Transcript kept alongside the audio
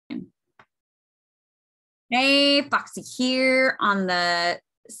Hey, Foxy here on the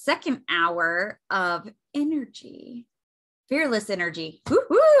second hour of energy. Fearless energy.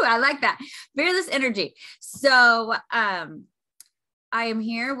 Woo-hoo, I like that. Fearless energy. So I am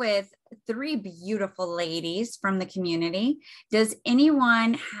here with three beautiful ladies from the community. Does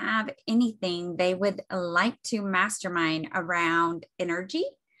anyone have anything they would like to mastermind around energy?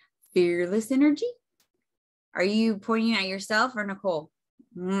 Fearless energy? Are you pointing at yourself or Nicole?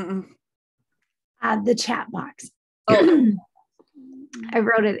 The chat box. Oh. I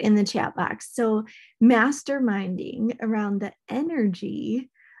wrote it in the chat box. So masterminding around the energy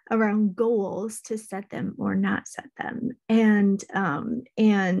around goals to set them or not set them. And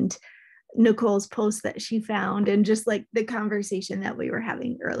Nicole's post that she found and just like the conversation that we were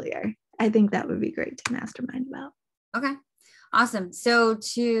having earlier. I think that would be great to mastermind about. Okay. Awesome. So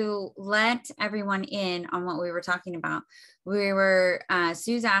to let everyone in on what we were talking about,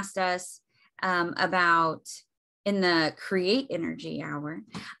 Suze asked us about in the Create Energy Hour,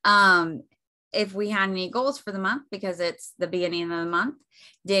 if we had any goals for the month, because it's the beginning of the month,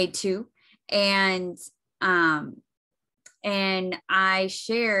 day 2. And I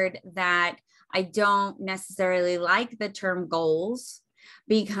shared that I don't necessarily like the term goals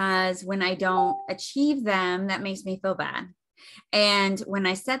because when I don't achieve them, that makes me feel bad. And when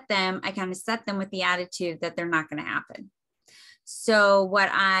I set them, I kind of set them with the attitude that they're not going to happen. So what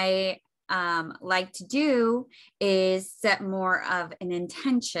I like to do is set more of an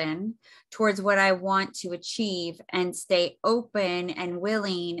intention towards what I want to achieve and stay open and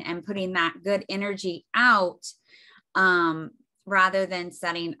willing and putting that good energy out rather than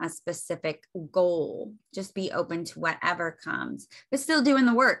setting a specific goal. Just be open to whatever comes, but still doing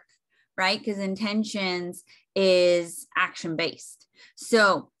the work, right? Because intentions is action-based.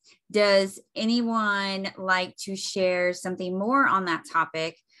 So does anyone like to share something more on that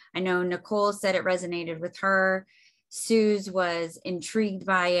topic? I know Nicole said it resonated with her. Suze was intrigued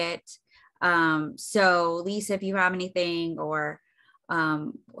by it. So Lisa, if you have anything or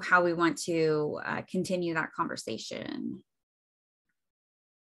how we want to continue that conversation.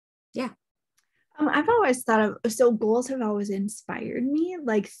 Yeah. I've always thought of, so goals have always inspired me,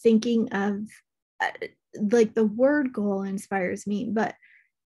 like thinking of like the word goal inspires me,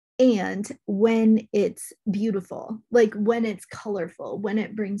 and when it's beautiful, like when it's colorful, when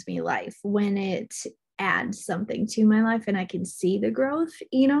it brings me life, when it adds something to my life and I can see the growth,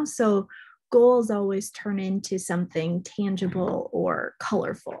 so goals always turn into something tangible or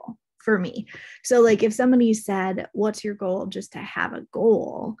colorful for me. So like if somebody said, what's your goal? Just to have a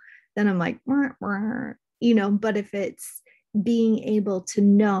goal, then I'm like, but if it's being able to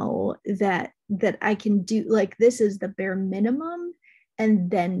know that I can do, like, this is the bare minimum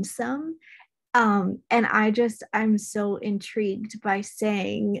and then some. And I'm so intrigued by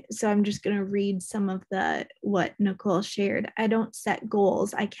saying, so I'm just going to read some of what Nicole shared. I don't set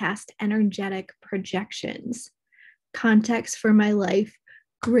goals. I cast energetic projections. Context for my life,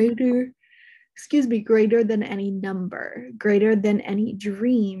 greater than any number, greater than any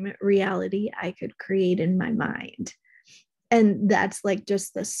dream reality I could create in my mind. And that's like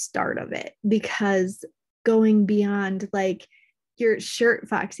just the start of it, because going beyond, like, your shirt,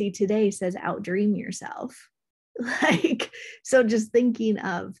 Foxy, today says outdream yourself. Like, so just thinking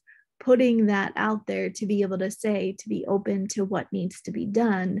of putting that out there to be able to say, to be open to what needs to be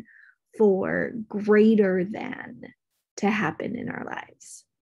done for greater than to happen in our lives,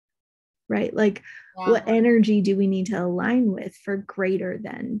 right? Like, what energy do we need to align with for greater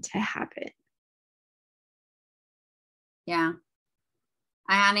than to happen? Yeah.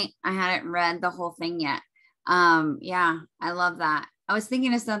 I hadn't read the whole thing yet. Yeah, I love that. I was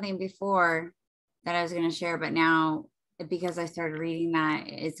thinking of something before that I was going to share, but now because I started reading that,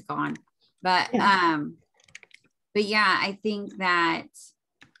 it's gone. But yeah, I think that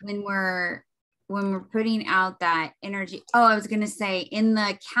when we're putting out that energy, I was going to say in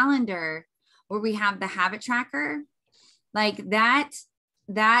the calendar where we have the habit tracker, like that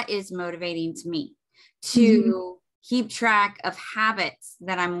is motivating to me to keep track of habits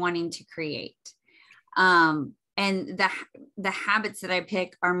that I'm wanting to create. And the habits that I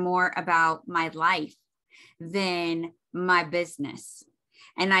pick are more about my life than my business.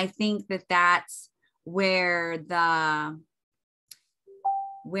 And I think that that's where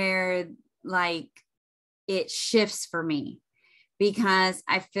like it shifts for me, because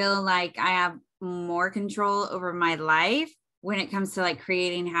I feel like I have more control over my life when it comes to like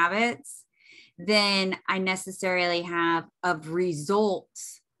creating habits than I necessarily have of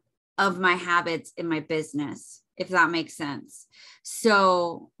results of my habits in my business, if that makes sense.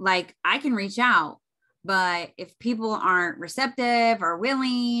 So like I can reach out, But if people aren't receptive or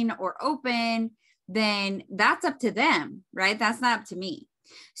willing or open, then that's up to them, right? That's not up to me.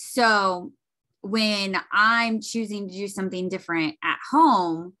 So when I'm choosing to do something different at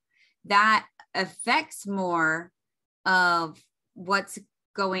home, that affects more of what's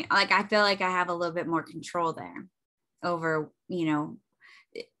going, like, I feel like I have a little bit more control there over,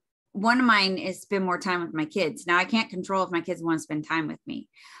 one of mine is spend more time with my kids. Now I can't control if my kids want to spend time with me,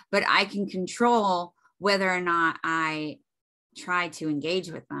 but I can control whether or not I try to engage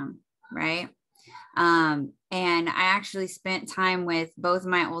with them. Right. And I actually spent time with both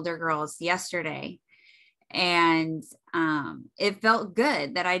my older girls yesterday, and it felt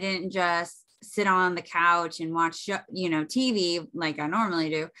good that I didn't just sit on the couch and watch, TV like I normally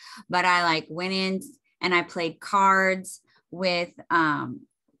do, but I like went in and I played cards with my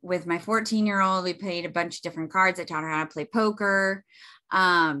 14-year-old. We played a bunch of different cards. I taught her how to play poker.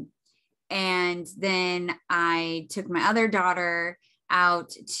 And then I took my other daughter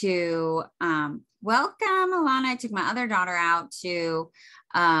out to, welcome, Alana. I took my other daughter out to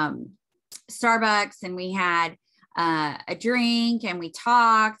Starbucks, and we had a drink and we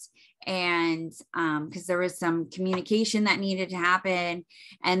talked, and because there was some communication that needed to happen.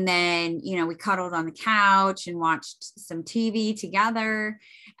 And then, we cuddled on the couch and watched some TV together.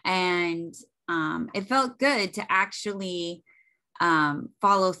 And it felt good to actually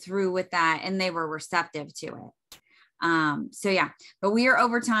follow through with that. And they were receptive to it. So yeah, but we are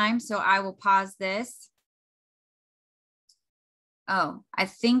over time. So I will pause this. Oh,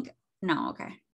 no. Okay.